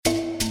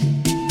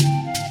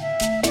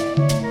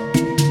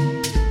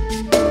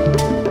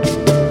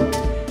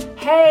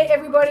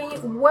everybody,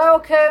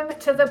 welcome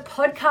to the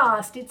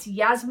podcast. It's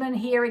Yasmin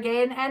here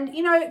again, and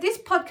this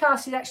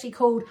podcast is actually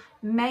called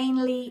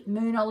Mainly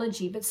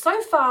Moonology, but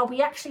so far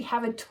we actually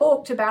haven't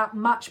talked about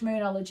much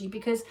moonology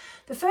because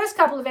the first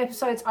couple of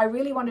episodes I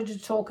really wanted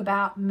to talk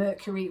about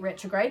Mercury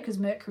retrograde because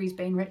Mercury's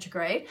been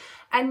retrograde,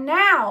 and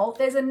now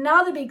there's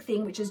another big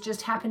thing which has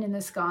just happened in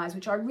the skies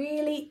which I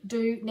really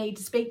do need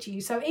to speak to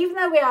you. So even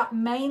though we are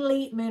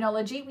mainly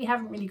moonology, we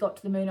haven't really got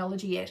to the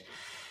moonology yet.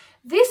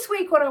 This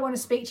week, what I want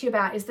to speak to you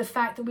about is the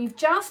fact that we've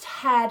just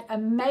had a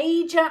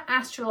major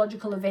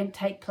astrological event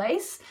take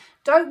place.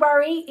 Don't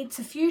worry, it's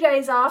a few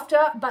days after,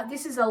 but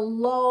this is a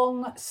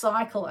long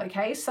cycle,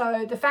 okay?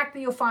 So the fact that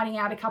you're finding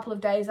out a couple of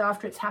days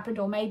after it's happened,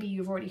 or maybe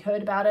you've already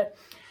heard about it,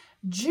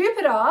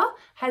 Jupiter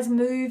has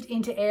moved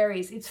into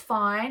Aries. It's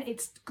fine.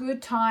 It's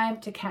good time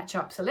to catch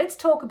up. So let's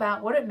talk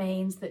about what it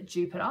means that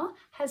Jupiter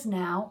has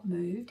now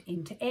moved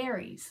into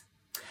Aries.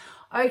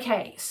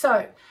 Okay,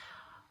 so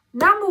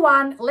number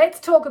one,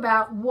 let's talk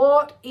about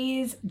what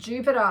is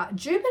Jupiter.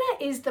 Jupiter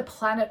is the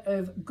planet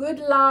of good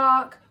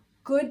luck,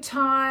 good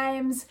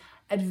times,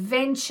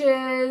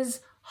 adventures,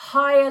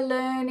 higher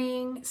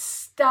learning,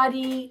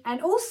 study,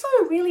 and also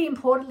really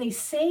importantly,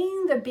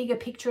 seeing the bigger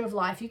picture of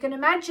life. You can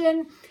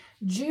imagine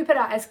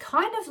Jupiter as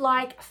kind of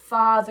like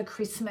Father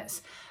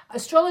Christmas.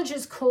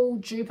 Astrologers call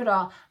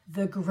Jupiter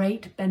the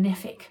Great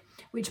Benefic,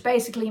 which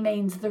basically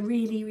means the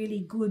really, really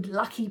good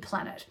lucky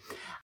planet.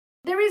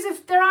 There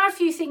are a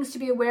few things to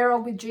be aware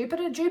of with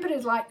Jupiter. Jupiter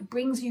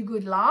brings you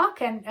good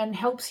luck and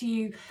helps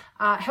you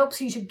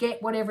to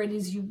get whatever it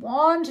is you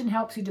want, and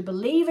helps you to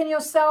believe in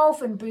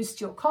yourself and boost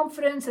your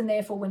confidence. And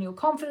therefore, when your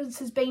confidence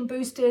has been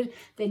boosted,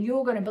 then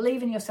you're going to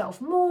believe in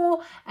yourself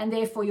more, and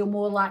therefore you're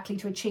more likely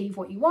to achieve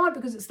what you want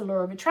because it's the law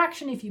of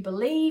attraction. If you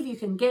believe you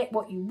can get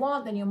what you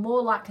want, then you're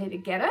more likely to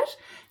get it.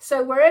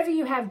 So wherever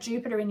you have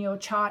Jupiter in your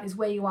chart is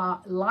where you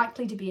are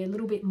likely to be a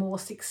little bit more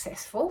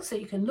successful. So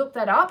you can look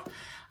that up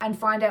and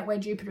find out where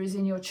Jupiter is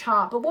in your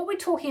chart. But what we're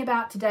talking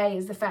about today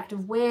is the fact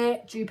of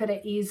where Jupiter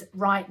is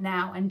right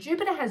now. And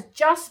Jupiter has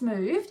just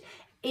moved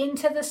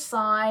into the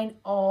sign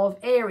of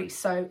Aries.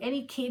 So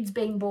any kids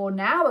being born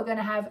now are going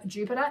to have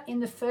Jupiter in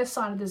the first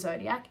sign of the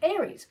zodiac,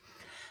 Aries.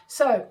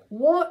 So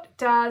what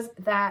does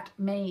that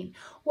mean?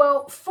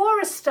 Well, for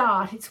a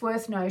start, it's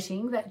worth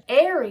noting that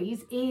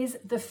Aries is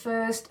the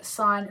first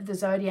sign of the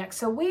zodiac.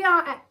 So we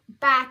are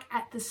back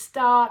at the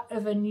start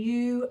of a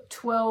new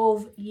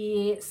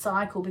 12-year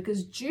cycle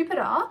because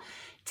Jupiter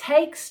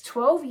takes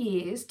 12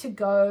 years to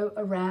go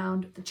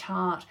around the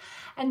chart.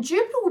 And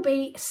Jupiter will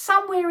be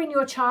somewhere in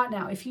your chart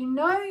now. If you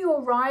know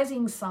your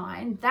rising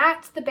sign,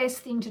 that's the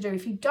best thing to do.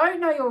 If you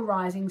don't know your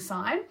rising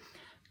sign,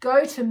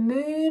 go to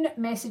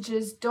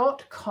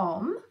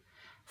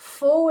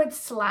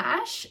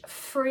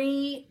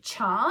moonmessages.com/free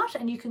chart,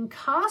 and you can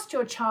cast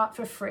your chart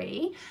for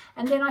free.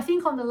 And then I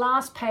think on the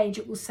last page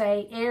it will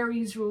say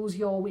Aries rules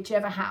your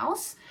whichever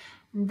house.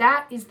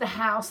 That is the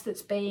house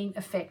that's being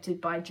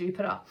affected by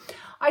Jupiter.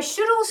 I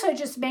should also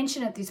just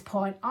mention at this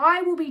point,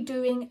 I will be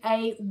doing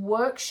a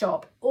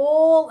workshop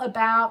all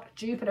about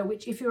Jupiter,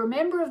 which if you're a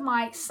member of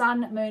my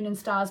Sun, Moon and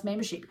Stars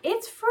membership,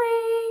 it's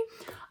free.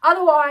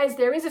 Otherwise,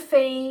 there is a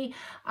fee,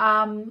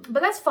 but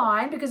that's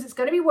fine because it's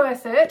going to be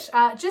worth it.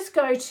 Just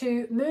go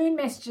to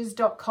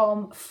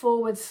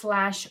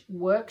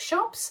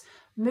moonmessages.com/workshops.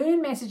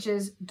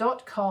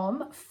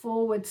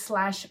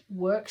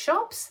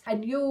 moonmessages.com/workshops,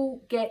 and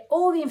you'll get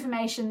all the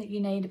information that you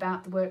need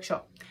about the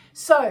workshop.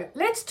 So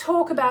let's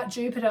talk about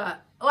Jupiter.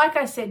 Like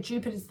I said,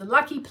 Jupiter is the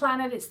lucky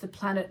planet. It's the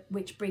planet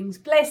which brings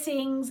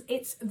blessings.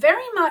 It's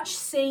very much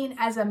seen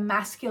as a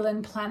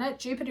masculine planet.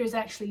 Jupiter is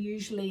actually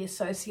usually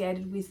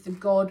associated with the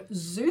god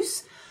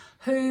Zeus,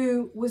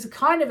 who was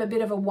kind of a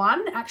bit of a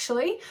one,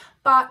 actually.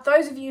 But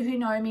those of you who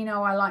know me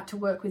know I like to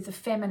work with the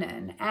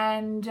feminine.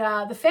 And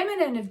the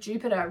feminine of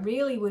Jupiter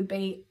really would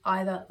be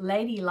either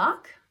Lady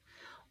Luck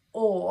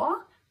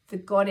or the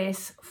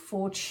goddess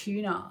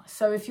Fortuna.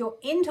 So if you're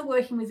into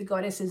working with the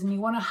goddesses and you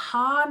want to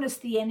harness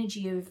the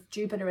energy of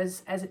Jupiter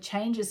as it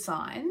changes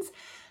signs,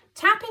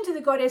 tap into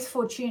the goddess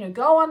Fortuna.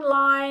 Go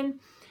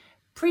online,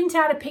 print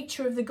out a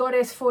picture of the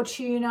goddess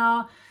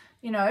Fortuna,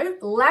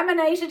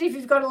 laminate it if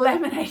you've got a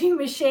laminating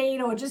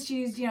machine, or just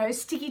use,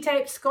 sticky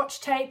tape,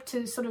 scotch tape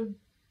to sort of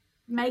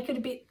make it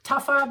a bit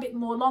tougher, a bit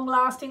more long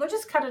lasting, or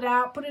just cut it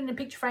out, put it in a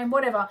picture frame,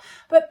 whatever.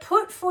 But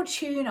put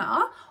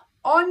Fortuna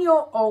on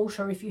your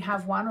altar if you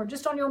have one, or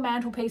just on your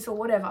mantelpiece or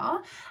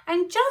whatever,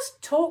 and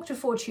just talk to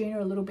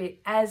Fortuna a little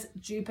bit as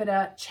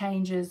Jupiter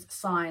changes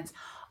signs.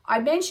 I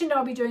mentioned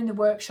I'll be doing the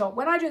workshop.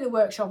 When I do the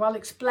workshop, I'll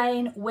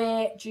explain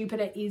where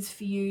Jupiter is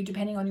for you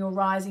depending on your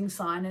rising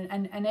sign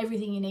and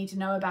everything you need to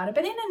know about it.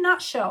 But in a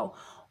nutshell,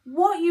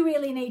 what you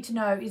really need to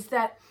know is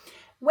that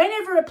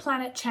whenever a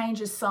planet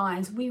changes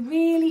signs, we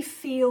really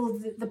feel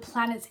the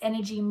planet's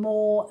energy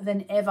more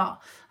than ever,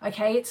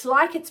 okay? It's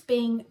like it's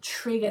being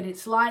triggered.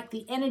 It's like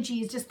the energy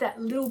is just that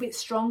little bit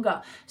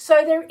stronger.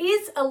 So there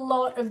is a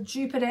lot of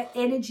Jupiter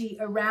energy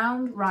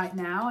around right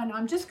now, and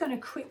I'm just going to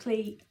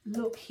quickly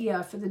look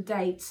here for the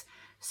dates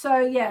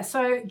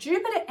So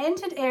Jupiter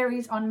entered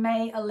Aries on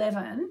May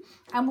 11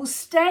 and will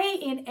stay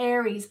in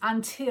Aries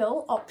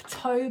until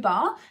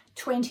October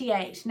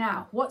 28.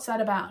 Now, what's that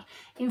about?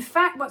 In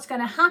fact, what's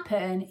going to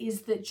happen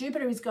is that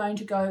Jupiter is going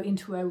to go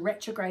into a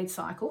retrograde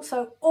cycle.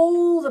 So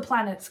all the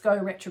planets go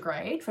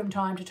retrograde from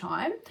time to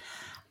time.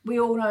 We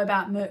all know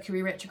about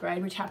Mercury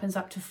retrograde, which happens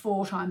up to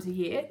 4 times a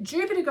year.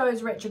 Jupiter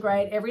goes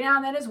retrograde every now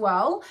and then as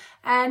well.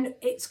 And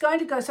it's going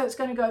to go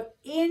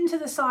into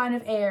the sign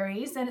of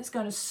Aries, then it's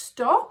going to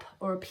stop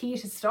or appear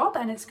to stop,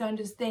 and it's going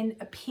to then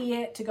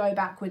appear to go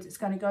backwards. It's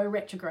going to go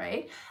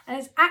retrograde, and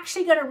it's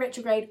actually going to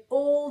retrograde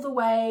all the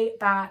way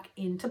back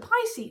into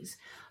Pisces.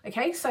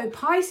 Okay, so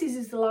Pisces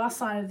is the last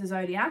sign of the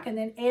zodiac, and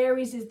then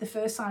Aries is the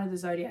first sign of the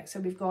zodiac. So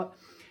we've got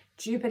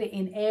Jupiter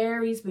in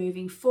Aries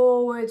moving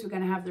forwards. We're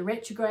going to have the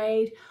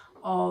retrograde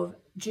of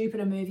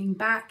Jupiter moving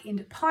back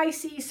into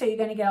Pisces. So you're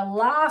going to get a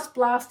last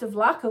blast of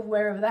luck of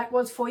wherever that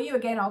was for you.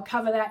 Again, I'll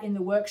cover that in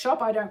the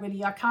workshop. I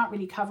can't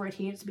really cover it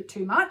here. It's a bit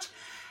too much.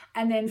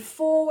 And then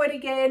forward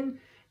again,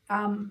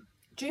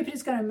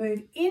 Jupiter's going to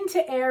move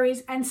into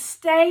Aries and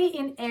stay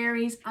in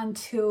Aries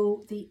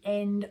until the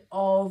end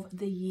of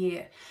the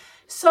year.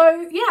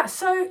 So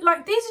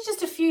like these are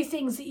just a few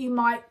things that you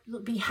might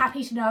be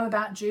happy to know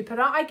about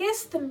Jupiter. I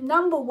guess the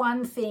number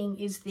one thing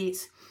is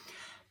this.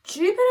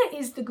 Jupiter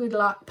is the good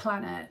luck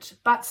planet,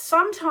 but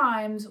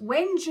sometimes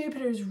when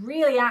Jupiter is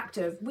really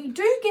active, we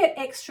do get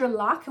extra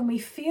luck and we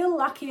feel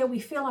luckier. We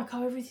feel like,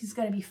 oh, everything's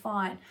going to be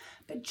fine.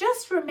 But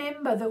just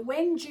remember that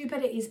when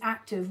Jupiter is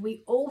active,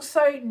 we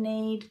also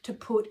need to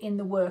put in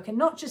the work and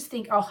not just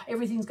think, oh,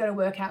 everything's going to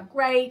work out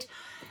great.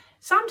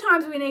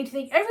 Sometimes we need to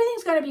think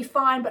everything's going to be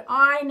fine, but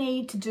I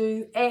need to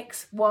do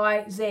X,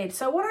 Y, Z.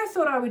 So what I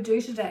thought I would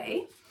do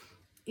today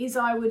is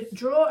I would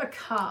draw a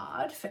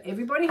card for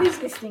everybody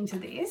who's listening to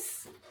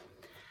this.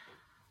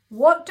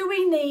 What do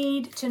we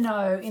need to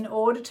know in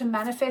order to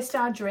manifest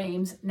our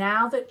dreams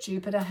now that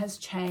Jupiter has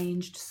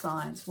changed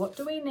signs? What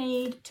do we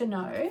need to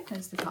know?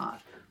 There's the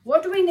card.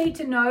 What do we need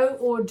to know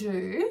or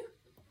do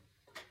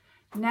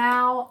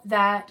now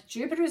that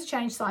Jupiter has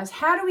changed signs?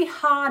 How do we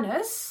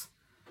harness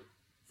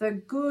the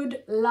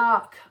good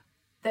luck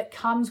that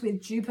comes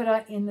with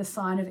Jupiter in the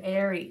sign of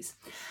Aries?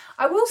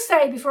 I will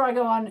say before I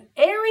go on,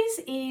 Aries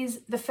is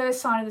the first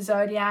sign of the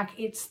zodiac.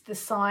 It's the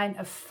sign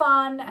of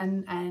fun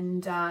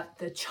and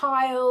the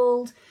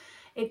child.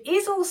 It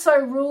is also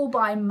ruled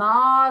by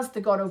Mars,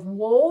 the god of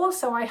war.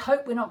 So I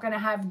hope we're not going to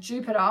have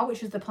Jupiter,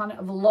 which is the planet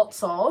of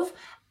lots of,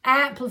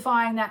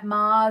 amplifying that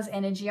Mars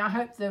energy. I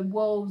hope the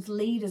world's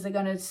leaders are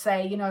going to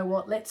say, you know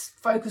what, let's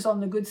focus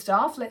on the good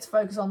stuff. Let's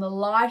focus on the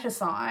lighter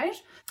side.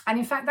 And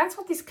in fact, that's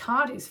what this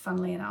card is,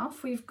 funnily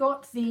enough. We've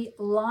got the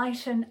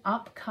Lighten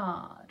Up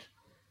card.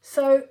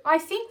 So I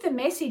think the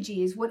message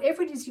is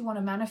whatever it is you want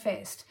to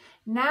manifest,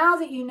 now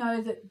that you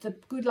know that the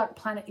good luck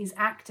planet is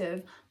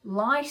active,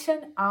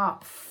 lighten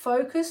up,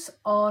 focus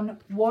on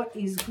what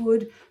is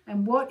good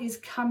and what is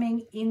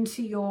coming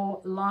into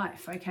your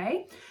life,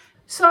 okay?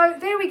 So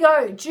there we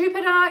go.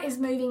 Jupiter is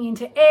moving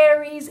into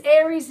Aries.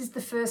 Aries is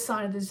the first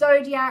sign of the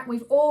zodiac.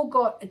 We've all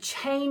got a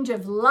change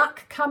of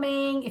luck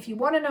coming. If you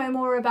want to know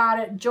more about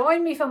it,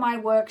 join me for my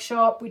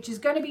workshop, which is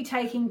going to be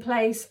taking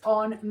place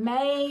on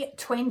May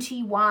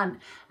 21.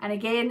 And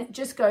again,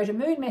 just go to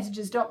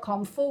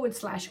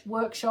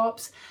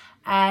moonmessages.com/workshops.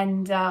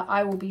 And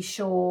I will be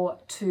sure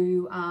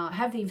to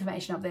have the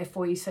information up there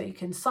for you so you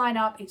can sign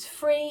up. It's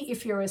free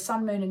if you're a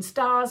Sun, Moon and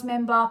Stars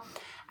member.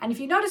 And if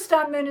you're not a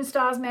Sun, Moon and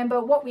Stars member,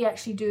 what we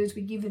actually do is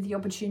we give you the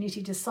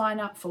opportunity to sign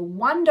up for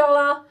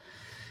 $1,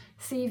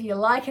 see if you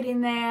like it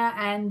in there,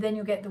 and then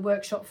you'll get the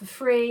workshop for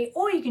free.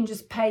 Or you can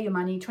just pay your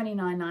money,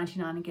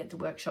 $29.99, and get the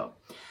workshop.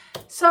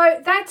 So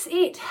that's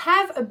it.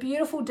 Have a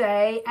beautiful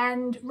day.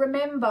 And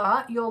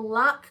remember, your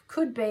luck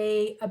could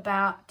be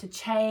about to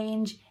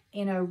change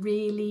in a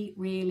really,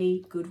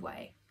 really good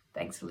way.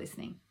 Thanks for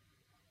listening.